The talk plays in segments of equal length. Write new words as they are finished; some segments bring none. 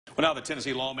Well, now the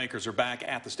Tennessee lawmakers are back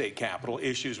at the state capitol.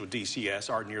 Issues with DCS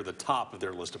are near the top of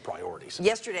their list of priorities.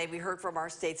 Yesterday, we heard from our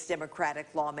state's Democratic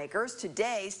lawmakers.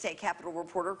 Today, state capitol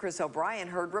reporter Chris O'Brien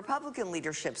heard Republican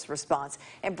leadership's response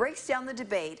and breaks down the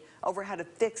debate over how to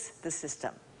fix the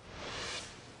system.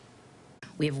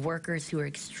 We have workers who are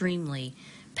extremely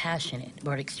passionate,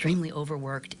 but extremely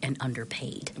overworked and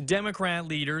underpaid. Democrat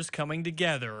leaders coming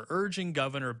together, urging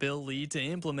Governor Bill Lee to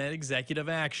implement executive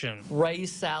action.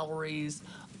 Raise salaries,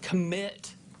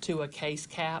 commit to a case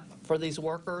cap for these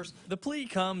workers. The plea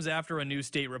comes after a new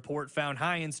state report found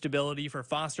high instability for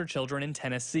foster children in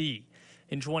Tennessee.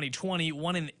 In 2020,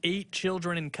 1 in 8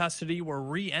 children in custody were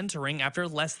re-entering after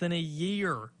less than a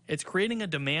year. It's creating a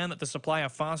demand that the supply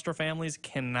of foster families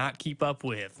cannot keep up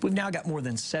with. We've now got more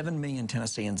than 7 million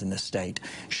Tennesseans in this state.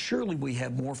 Surely we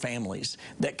have more families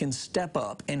that can step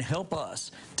up and help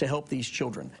us to help these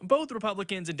children. Both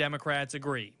Republicans and Democrats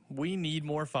agree we need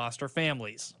more foster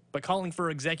families. But calling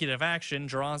for executive action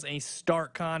draws a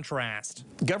stark contrast.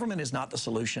 Government is not the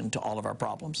solution to all of our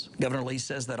problems. Governor Lee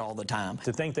says that all the time.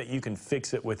 To think that you can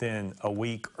fix it within a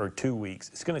week or 2 weeks,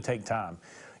 it's going to take time.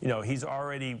 You know, he's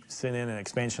already sent in an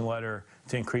expansion letter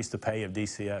to increase the pay of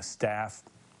DCS staff.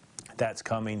 That's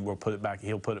coming. We'll put it back.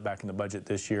 He'll put it back in the budget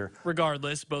this year.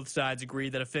 Regardless, both sides agree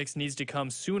that a fix needs to come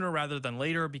sooner rather than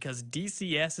later because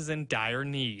DCS is in dire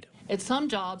need. At some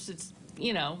jobs, it's,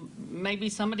 you know, maybe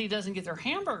somebody doesn't get their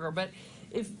hamburger, but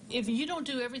if you don't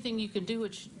do everything you can do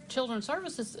with children's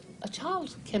services, a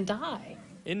child can die.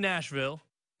 In Nashville,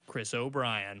 Chris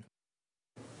O'Brien.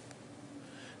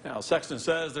 Now, Sexton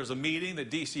says there's a meeting that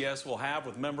DCS will have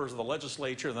with members of the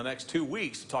legislature in the next 2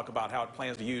 weeks to talk about how it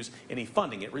plans to use any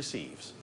funding it receives.